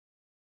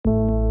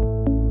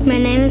My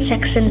name is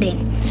Saxon.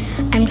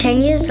 I'm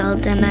 10 years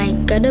old and I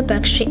go to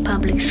Burke Street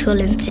Public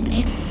School in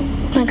Sydney.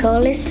 My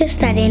goal is to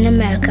study in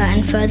America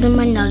and further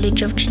my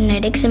knowledge of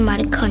genetics and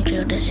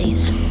mitochondrial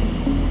disease.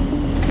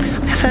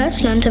 I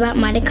first learned about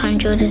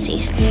mitochondrial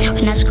disease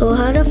when our school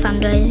held a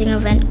fundraising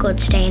event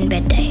called Stay in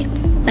Bed Day.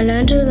 I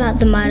learned about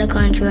the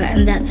mitochondria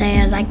and that they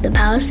are like the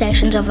power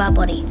stations of our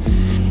body.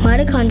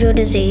 Mitochondrial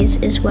disease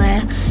is where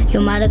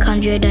your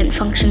mitochondria don't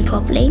function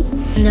properly,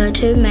 and there are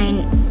two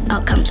main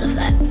outcomes of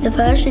that. The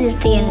first is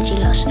the energy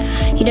loss.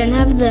 You don't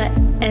have the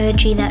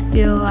energy that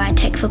you or I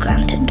take for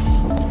granted.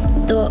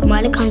 The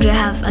mitochondria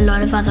have a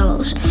lot of other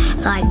roles,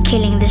 like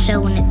killing the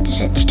cell when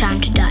it's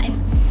time to die.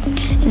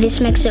 This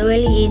makes it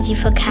really easy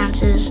for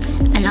cancers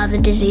and other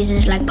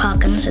diseases like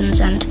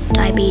Parkinson's and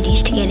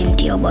diabetes to get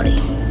into your body.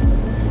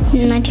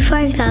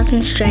 95,000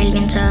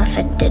 Australians are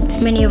affected,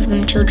 many of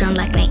them children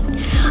like me.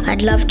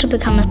 I'd love to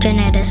become a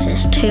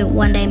geneticist who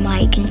one day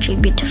might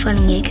contribute to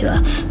finding a cure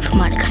for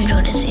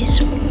mitochondrial disease.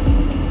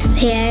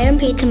 The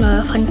AMP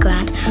Tomorrow Fund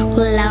grant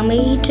will allow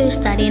me to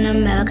study in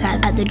America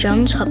at the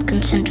Johns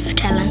Hopkins Center for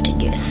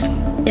Talented Youth.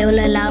 It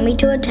will allow me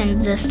to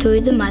attend the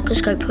Through the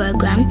Microscope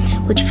program,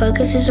 which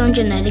focuses on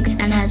genetics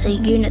and has a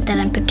unit that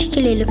I'm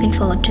particularly looking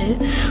forward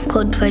to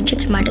called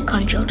Project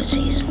Mitochondrial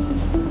Disease.